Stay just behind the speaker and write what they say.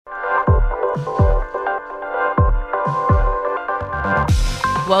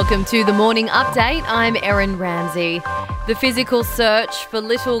Welcome to the Morning Update. I'm Erin Ramsey. The physical search for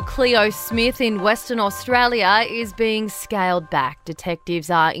little Cleo Smith in Western Australia is being scaled back. Detectives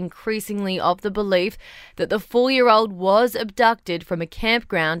are increasingly of the belief that the 4-year-old was abducted from a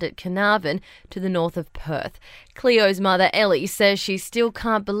campground at Carnarvon to the north of Perth. Cleo's mother, Ellie, says she still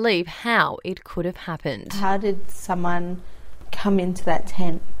can't believe how it could have happened. How did someone come into that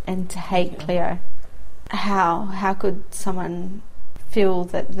tent and take Cleo? How could someone feel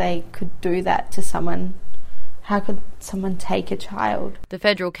that they could do that to someone? How could someone take a child? The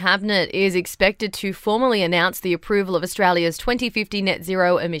federal cabinet is expected to formally announce the approval of Australia's 2050 net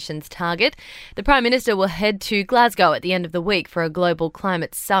zero emissions target. The Prime Minister will head to Glasgow at the end of the week for a global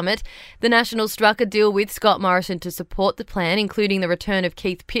climate summit. The Nationals struck a deal with Scott Morrison to support the plan, including the return of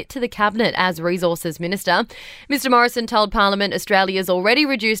Keith Pitt to the cabinet as Resources Minister. Mr Morrison told Parliament Australia's already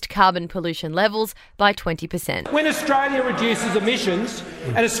reduced carbon pollution levels by 20%. When Australia reduces emissions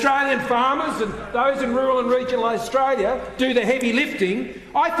and Australian farmers and those in rural and regional Australia do the heavy lifting,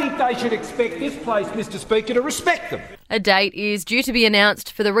 I think they should expect this place, Mr Speaker, to respect them. A date is due to be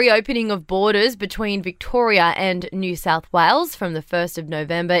announced for the reopening of borders between Victoria and New South Wales from the 1st of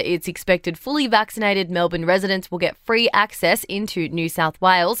November. It's expected fully vaccinated Melbourne residents will get free access into New South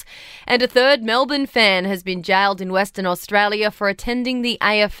Wales. And a third Melbourne fan has been jailed in Western Australia for attending the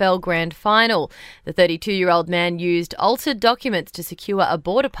AFL Grand Final. The 32-year-old man used altered documents to secure a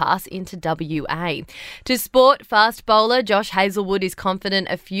border pass into WA. To sport, fast bowler Josh Hazlewood is confident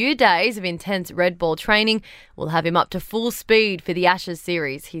a few days of intense red ball training will have him up to full speed for the Ashes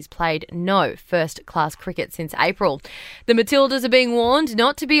series. He's played no first-class cricket since April. The Matildas are being warned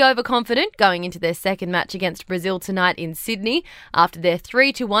not to be overconfident going into their second match against Brazil tonight in Sydney after their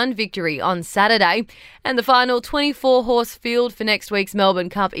 3-1 victory on Saturday. And the final 24-horse field for next week's Melbourne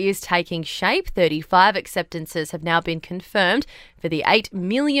Cup is taking shape. 35 acceptances have now been confirmed for the $8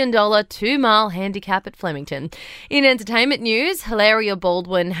 million 2-mile handicap at Flemington. In entertainment news, Hilaria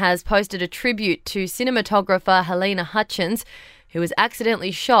Baldwin has posted a tribute to cinematographer Helena Hutchins, who was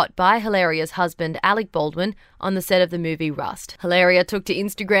accidentally shot by Hilaria's husband, Alec Baldwin, on the set of the movie Rust. Hilaria took to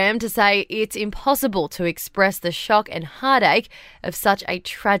Instagram to say it's impossible to express the shock and heartache of such a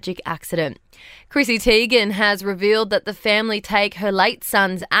tragic accident. Chrissy Teigen has revealed that the family take her late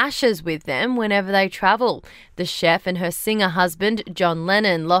son's ashes with them whenever they travel. The chef and her singer husband, John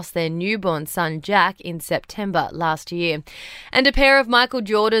Lennon, lost their newborn son, Jack, in September last year. And a pair of Michael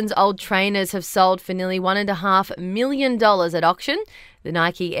Jordan's old trainers have sold for nearly $1.5 million at auction. The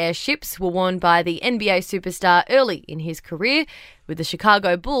Nike Air ships were worn by the NBA superstar early in his career with the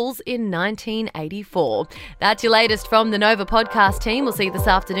Chicago Bulls in 1984. That's your latest from the Nova podcast team. We'll see you this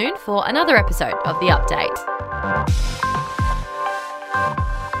afternoon for another episode of The Update.